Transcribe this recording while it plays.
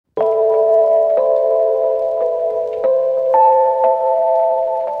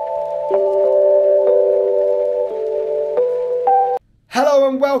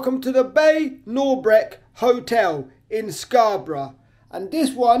welcome to the Norbreck Hotel in Scarborough. And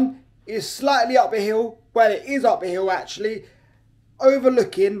this one is slightly up a hill, well it is up a hill actually,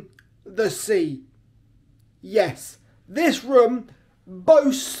 overlooking the sea. Yes, this room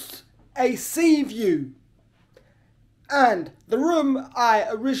boasts a sea view. And the room I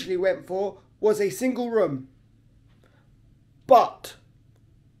originally went for was a single room. But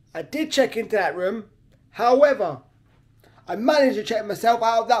I did check into that room. However, I managed to check myself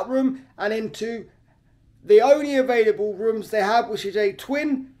out of that room and into the only available rooms they have, which is a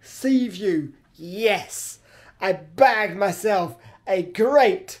twin sea view. Yes, I bagged myself a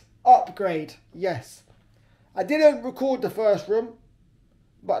great upgrade. Yes, I didn't record the first room,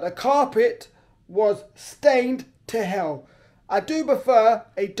 but the carpet was stained to hell. I do prefer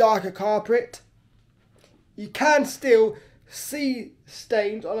a darker carpet. You can still see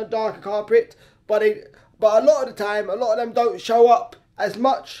stains on a darker carpet, but a lot of the time, a lot of them don't show up as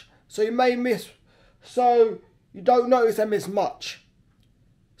much, so you don't notice them as much.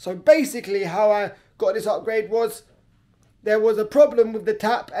 So basically how I got this upgrade was, there was a problem with the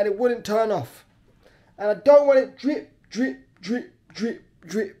tap and it wouldn't turn off. And I don't want it drip, drip, drip, drip,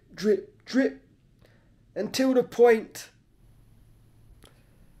 drip, drip, drip, until the point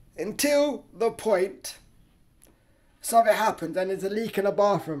something happens and there's a leak in the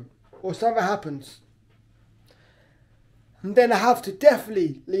bathroom, or something happens. And then I have to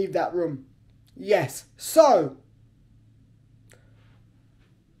definitely leave that room. Yes, so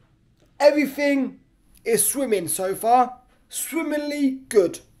everything is swimming so far. Swimmingly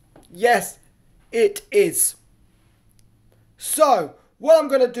good. Yes, it is. So what I'm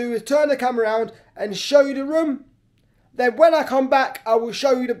going to do is turn the camera around and show you the room. Then when I come back, I will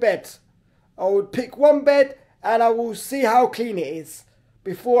show you the beds. I will pick one bed and I will see how clean it is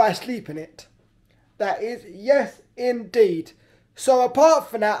before I sleep in it. That is, yes indeed. So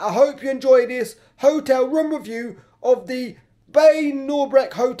apart from that, I hope you enjoy this hotel room review of the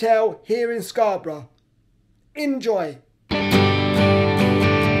Norbreck Hotel here in Scarborough. Enjoy.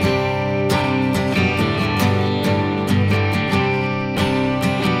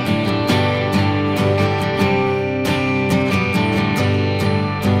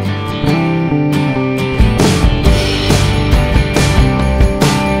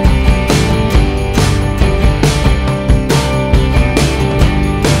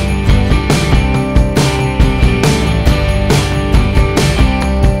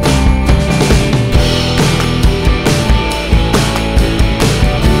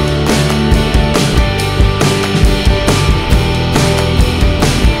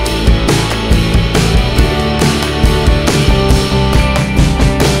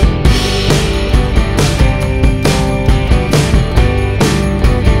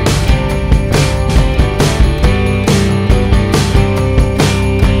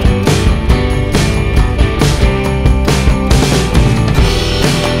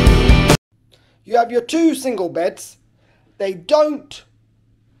 You have your two single beds. They don't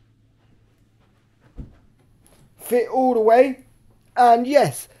fit all the way. And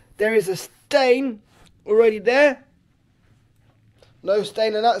yes, there is a stain already there. No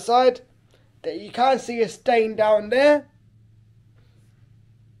stain on that side. You can see a stain down there.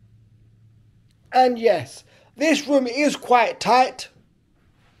 And yes, this room is quite tight.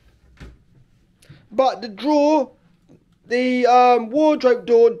 But the wardrobe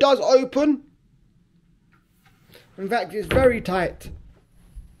door does open. In fact, it's very tight.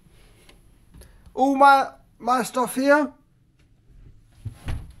 All my stuff here.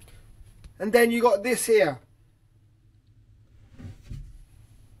 And then you got this here.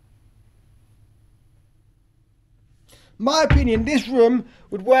 My opinion, this room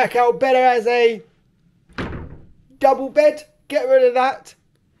would work out better as a double bed. Get rid of that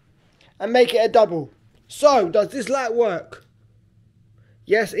and make it a double. So, does this light work?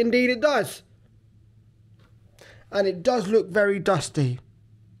 Yes, indeed it does. And it does look very dusty.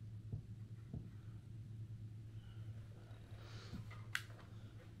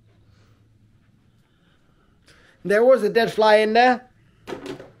 There was a dead fly in there.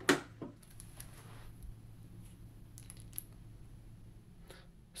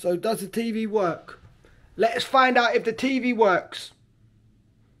 So does the TV work? Let's find out if the TV works.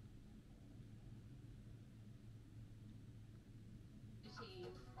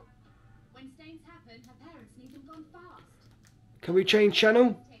 When stains happen, her parents need them gone fast. Can we change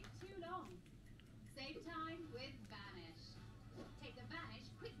channel? Take too long. Save time with Vanish. Take the Vanish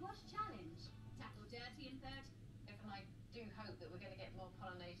Quick Wash Challenge. Tackle dirty in 30. And I do hope that we're going to get more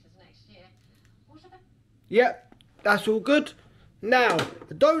pollinators next year. Yep, that's all good. Now,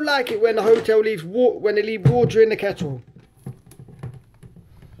 I don't like it when the hotel leaves when they leave water in the kettle.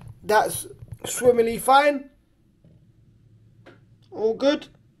 that's swimmingly fine. All good.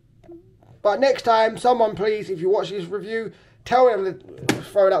 But next time, someone please, if you watch this review, tell them to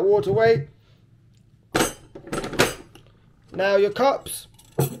throw that water away. Now your cups.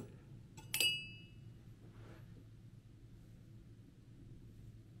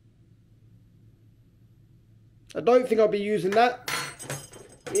 I don't think I'll be using that.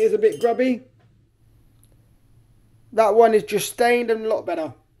 It is a bit grubby. That one is just stained and a lot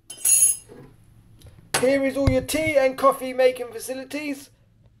better. Here is all your tea and coffee making facilities.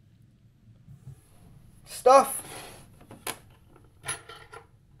 Stuff.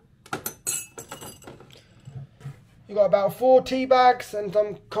 You got about 4 tea bags and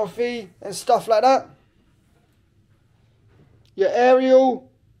some coffee and stuff like that. Your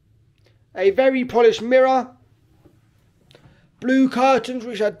aerial. A very polished mirror. Blue curtains,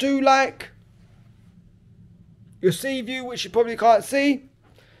 which I do like. Your sea view, which you probably can't see.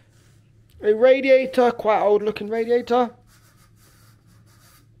 A radiator, quite old looking radiator.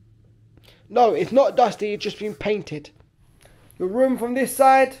 No, it's not dusty, it's just been painted. Your room from this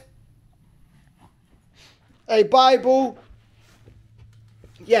side. A Bible.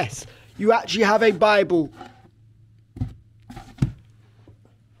 Yes, you actually have a Bible.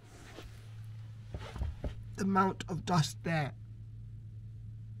 The amount of dust there.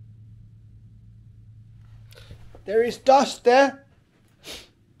 There is dust there.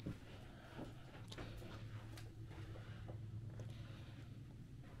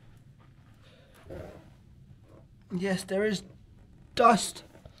 Yes, there is dust,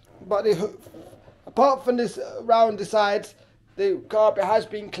 but apart from this around the sides, the carpet has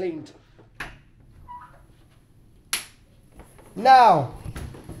been cleaned. Now,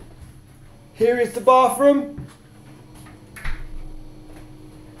 here is the bathroom.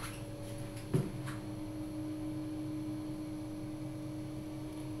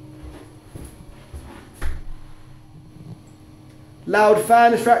 Loud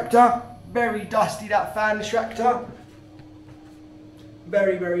fan extractor, very dusty that fan extractor.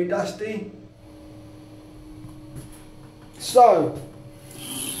 Very, very dusty. So,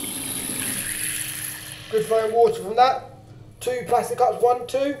 good flowing water from that. 2 plastic cups, 1,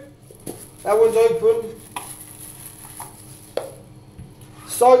 2. That one's open.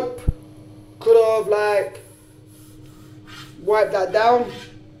 Soap, could have like wiped that down.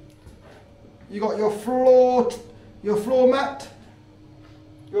 You got your floor mat.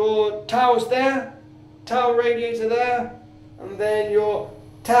 Your towels there, towel radiator there, and then your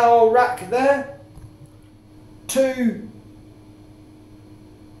towel rack there. 2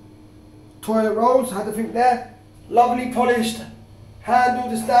 toilet rolls, had to think there. Lovely polished handle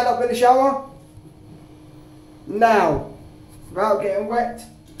to stand up in the shower. Now, without getting wet,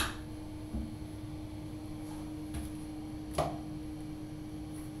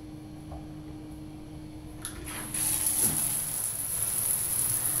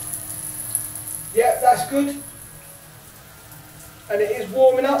 yep, that's good. And it is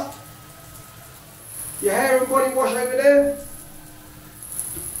warming up. Your hair and body wash over there.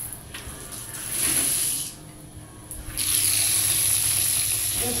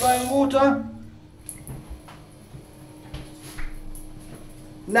 Flowing water.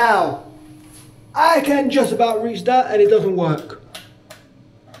 Now, I can just about reach that and it doesn't work.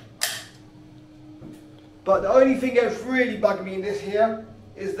 But the only thing that's really bugging me in this here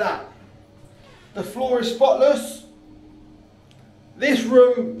is that the floor is spotless. This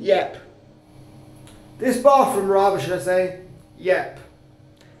room, yep. This bathroom rather, should I say, yep.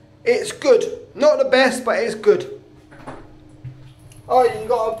 It's good. Not the best, but it's good. Oh, you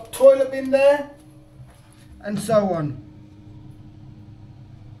got a toilet bin there, and so on.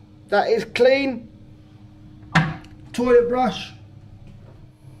 That is clean. Toilet brush.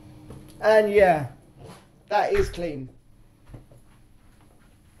 And yeah, that is clean.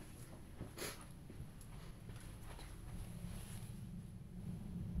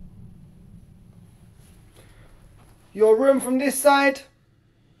 Your room from this side.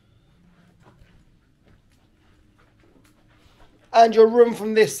 And your room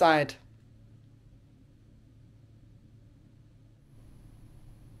from this side.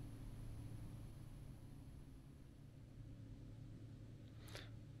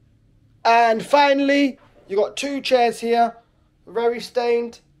 And finally, you got 2 chairs here, very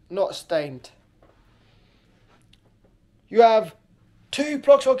stained, not stained. You have 2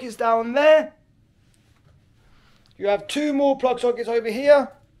 plug sockets down there. You have 2 more plug sockets over here,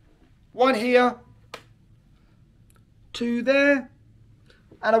 1 here, 2 there,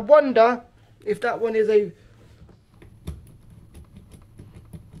 and I wonder if that one is a,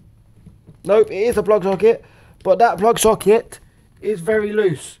 nope, it is a plug socket, but that plug socket is very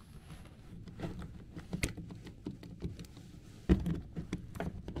loose.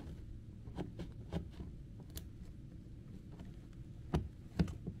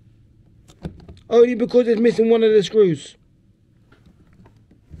 only because it's missing one of the screws.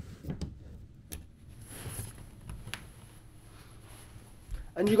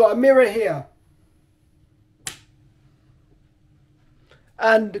 And you got a mirror here.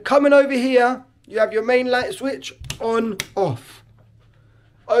 And coming over here, you have your main light switch on, off.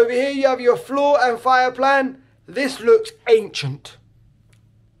 Over here you have your floor and fire plan. This looks ancient,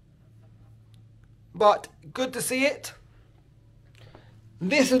 but good to see it.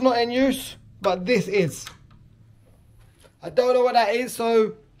 This is not in use, but this is. I don't know what that is,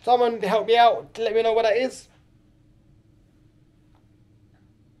 so someone help me out to let me know what that is.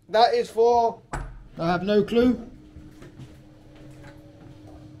 That is for, I have no clue.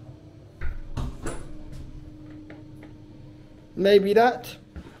 Maybe that.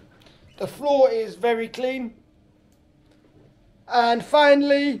 The floor is very clean. And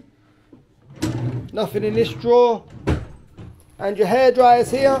finally, nothing in this drawer. And your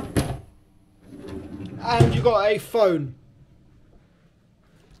hairdryer's here. And you got a phone.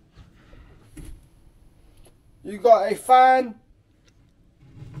 You got a fan.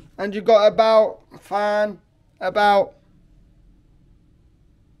 And you got about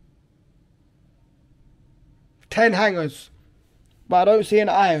 10 hangers. But I don't see an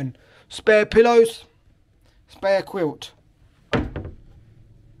iron. Spare pillows, spare quilt.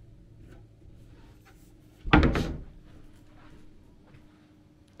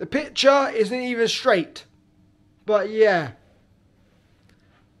 The picture isn't even straight, but yeah.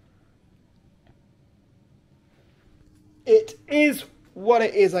 It is what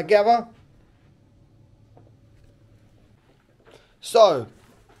it is, I gather. So,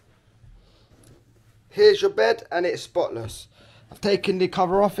 here's your bed and it's spotless. I've taken the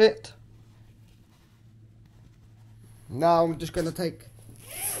cover off it. Now I'm just going to take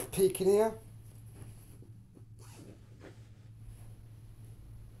a peek in here.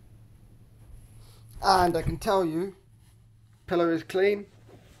 And I can tell you, pillow is clean.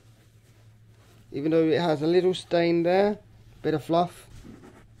 Even though it has a little stain there, bit of fluff.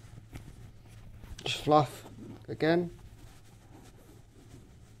 Just fluff again.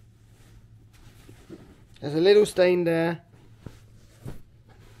 There's a little stain there.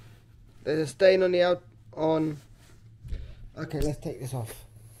 There's a stain on the okay, let's take this off.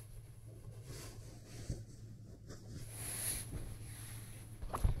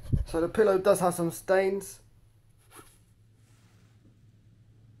 So the pillow does have some stains.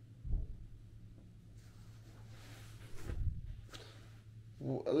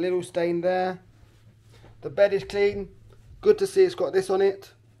 A little stain there. The bed is clean. Good to see it's got this on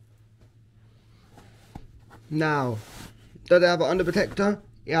it. Now, does it have an under protector?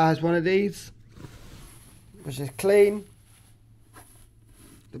 It has one of these, which is clean.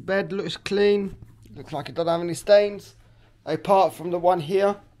 The bed looks clean. Looks like it doesn't have any stains, apart from the one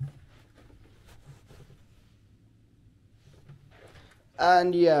here.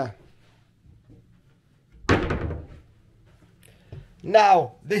 And yeah.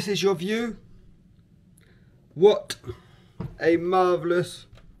 Now, this is your view. What a marvellous,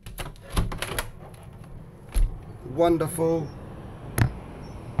 wonderful.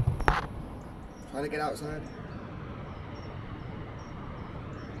 Trying to get outside.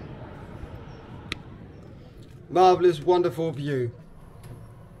 Marvellous, wonderful view.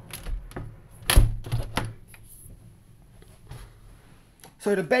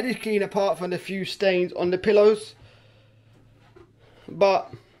 So the bed is clean apart from the few stains on the pillows.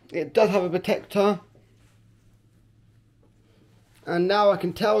 But it does have a protector. And now I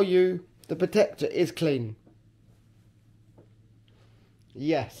can tell you the protector is clean.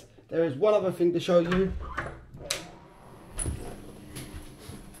 Yes. There is one other thing to show you.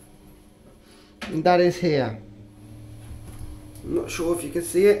 And that is here. I'm not sure if you can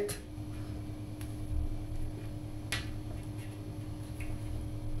see it.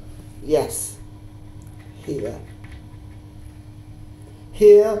 Yes. Here.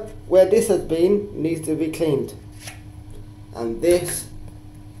 Here, where this has been, needs to be cleaned. And this,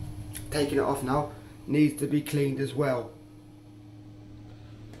 taking it off now, needs to be cleaned as well.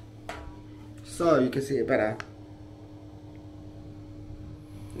 So you can see it better.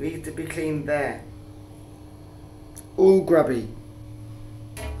 Needs to be cleaned there. All grubby.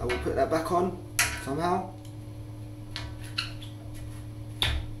 I will put that back on somehow.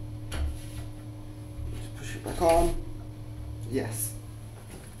 Just push it back on. Yes.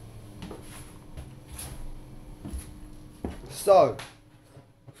 So,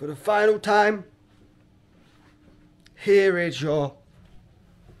 for the final time, here is your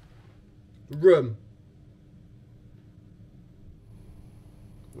room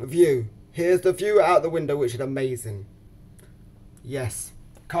view. Here's the view out the window, which is amazing. Yes,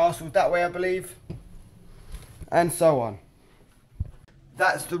 castles that way, I believe. And so on.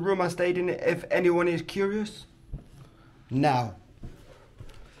 That's the room I stayed in, if anyone is curious. Now,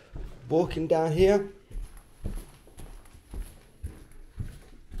 walking down here.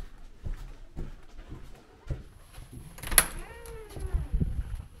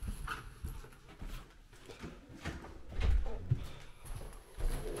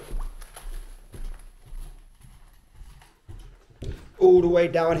 All the way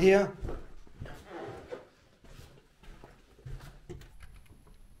down here.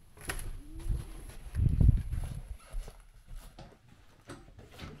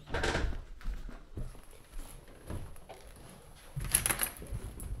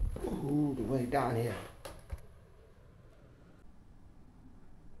 All the way down here.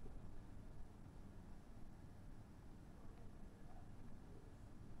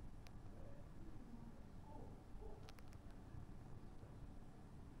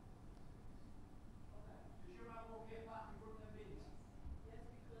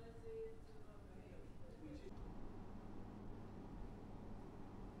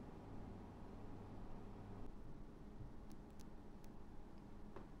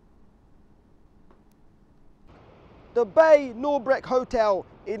 The Bay Norbreck Hotel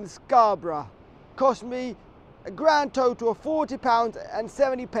in Scarborough cost me a grand total of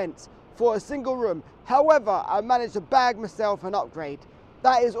 £40.70 for a single room. However, I managed to bag myself an upgrade.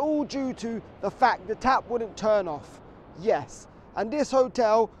 That is all due to the fact the tap wouldn't turn off. Yes, and this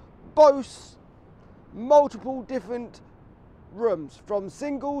hotel boasts multiple different rooms, from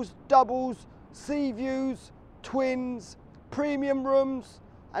singles, doubles, sea views, twins, premium rooms,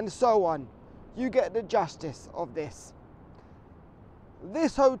 and so on. You get the justice of this.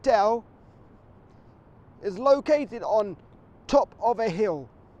 This hotel is located on top of a hill.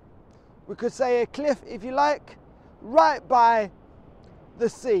 We could say a cliff if you like, right by the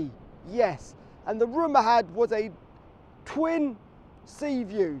sea. Yes, and the room I had was a twin sea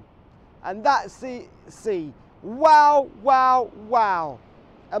view, and that sea, wow, wow, wow,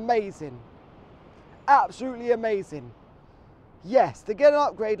 amazing, absolutely amazing. Yes, to get an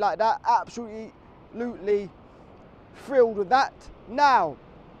upgrade like that, absolutely thrilled with that. Now,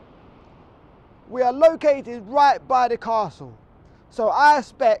 we are located right by the castle, so I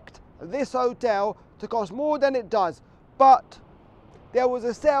expect this hotel to cost more than it does, but there was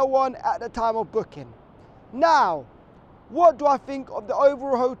a sale one at the time of booking. Now, what do I think of the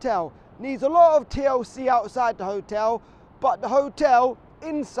overall hotel? Needs a lot of TLC outside the hotel, but the hotel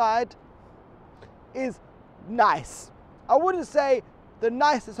inside is nice. I wouldn't say the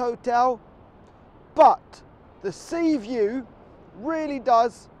nicest hotel, but the sea view really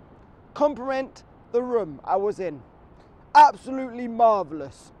does complement the room I was in. Absolutely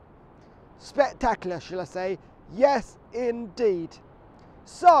marvellous. Spectacular, shall I say. Yes, indeed.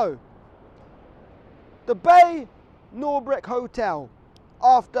 So, the Bay Norbreck Hotel,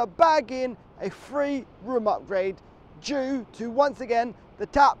 after bagging a free room upgrade due to, once again, the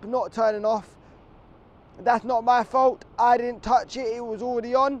tap not turning off, that's not my fault, I didn't touch it, it was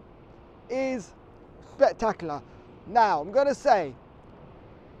already on, is spectacular. Now, I'm going to say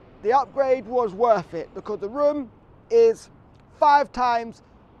the upgrade was worth it because the room is 5 times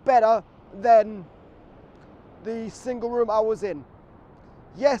better than the single room I was in.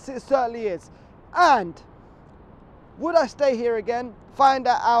 Yes, it certainly is. And would I stay here again? Find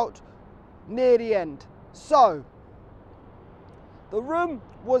that out near the end. So, the room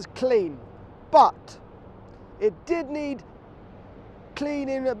was clean, but it did need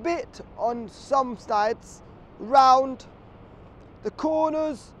cleaning a bit on some sides, round the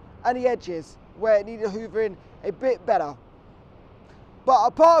corners and the edges where it needed hoovering a bit better. But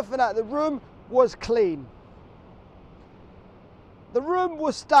apart from that, the room was clean. The room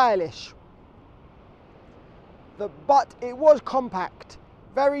was stylish, but it was compact,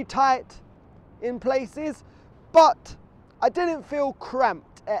 very tight in places, but I didn't feel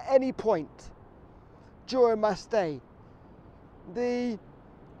cramped at any point during my stay. The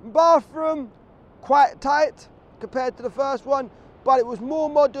bathroom, quite tight compared to the first one, but it was more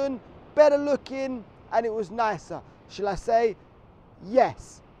modern, better looking, and it was nicer, shall I say?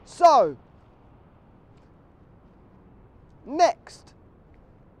 Yes. So, next,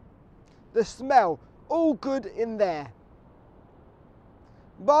 the smell, all good in there.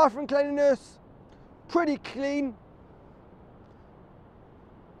 Bathroom cleanliness, pretty clean.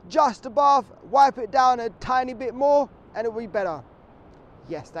 Just the bath, wipe it down a tiny bit more and it'll be better.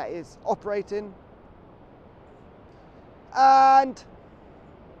 Yes, that is operating. And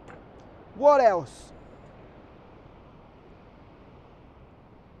what else?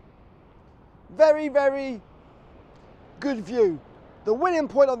 Very, very good view. The winning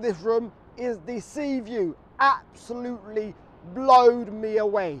point of this room is the sea view. Absolutely blowed me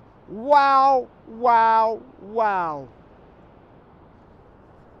away. Wow, wow, wow.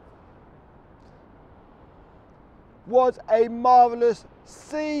 Was a marvellous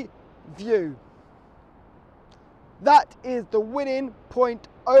sea view. That is the winning point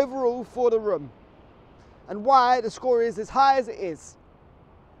overall for the room, and why the score is as high as it is.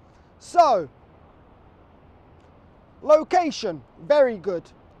 So, location, very good.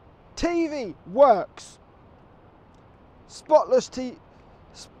 TV works. Spotless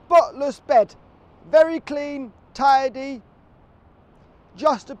bed, very clean, tidy.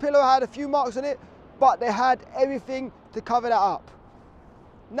 Just a pillow had a few marks on it, but they had everything to cover that up.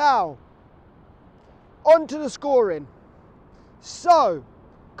 Now, on to the scoring. So,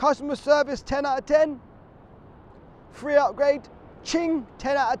 customer service 10 out of 10. Free upgrade, ching,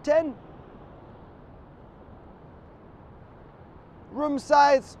 10 out of 10. Room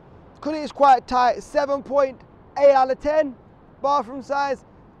size, because it's quite tight, 7.8 out of 10. Bathroom size,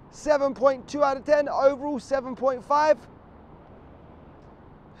 7.2 out of 10. Overall, 7.5.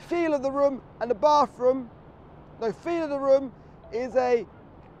 Feel of the room and the bathroom, no, feel of the room is a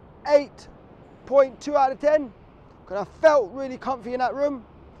 8.2 out of 10. Because I felt really comfy in that room,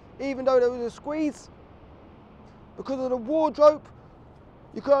 even though there was a squeeze. Because of the wardrobe,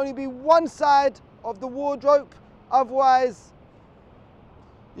 you could only be one side of the wardrobe, otherwise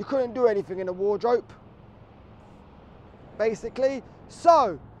you couldn't do anything in the wardrobe, basically.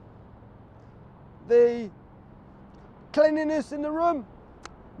 So, the cleanliness in the room,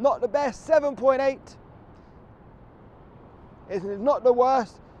 not the best, 7.8. It's not the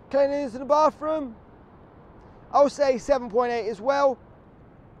worst. Cleanliness in the bathroom, I'll say 7.8 as well.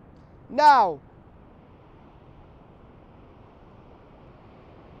 Now,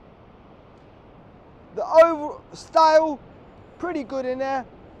 the overall style, pretty good in there.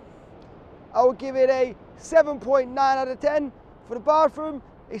 I will give it a 7.9 out of 10. For the bathroom,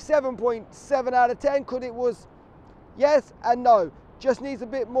 a 7.7 out of 10, because it was yes and no. Just needs a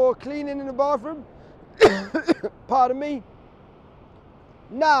bit more cleaning in the bathroom. Pardon me.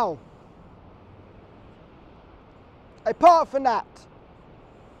 Now, apart from that,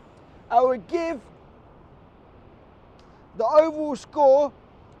 I would give the overall score,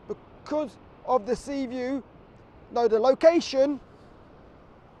 because of the sea view, no, the location,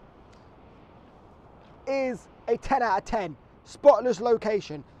 is a 10 out of 10. Spotless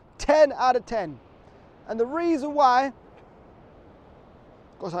location, 10 out of 10. And the reason why,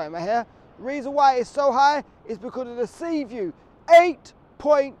 got something in my hair, the reason why it's so high is because of the sea view.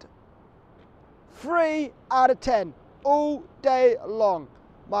 8.3 out of 10 all day long.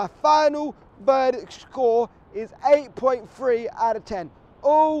 My final verdict score is 8.3 out of 10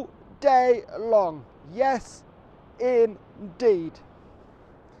 all day long. Yes, indeed.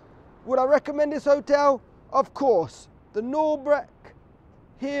 Would I recommend this hotel? Of course. The Norbreck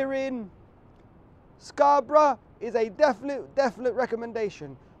here in Scarborough is a definite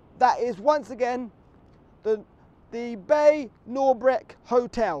recommendation. That is once again the Bay Norbreck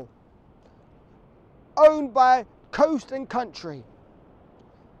Hotel, owned by Coast and Country,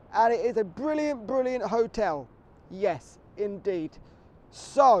 and it is a brilliant hotel. Yes, indeed.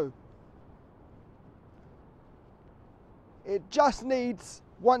 So it just needs,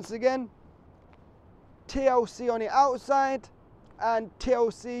 once again, TLC on the outside and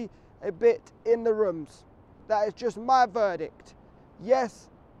TLC a bit in the rooms. That is just my verdict. Yes,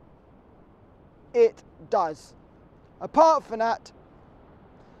 it does. Apart from that,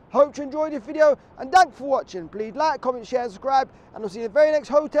 hope you enjoyed this video, and thanks for watching. Please like, comment, share, and subscribe, and I'll see you in the very next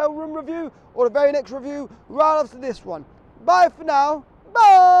hotel room review, or the very next review right after this one. Bye for now.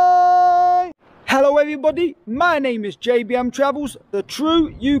 Bye! Hello everybody, my name is JBM Travels, the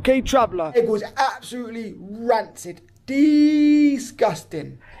true UK traveller. It was absolutely rancid,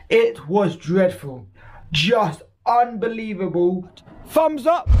 disgusting. It was dreadful, just unbelievable. Thumbs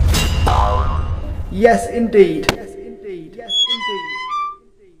up. Yes indeed. Yes indeed. Yes indeed.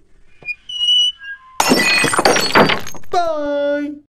 Bye.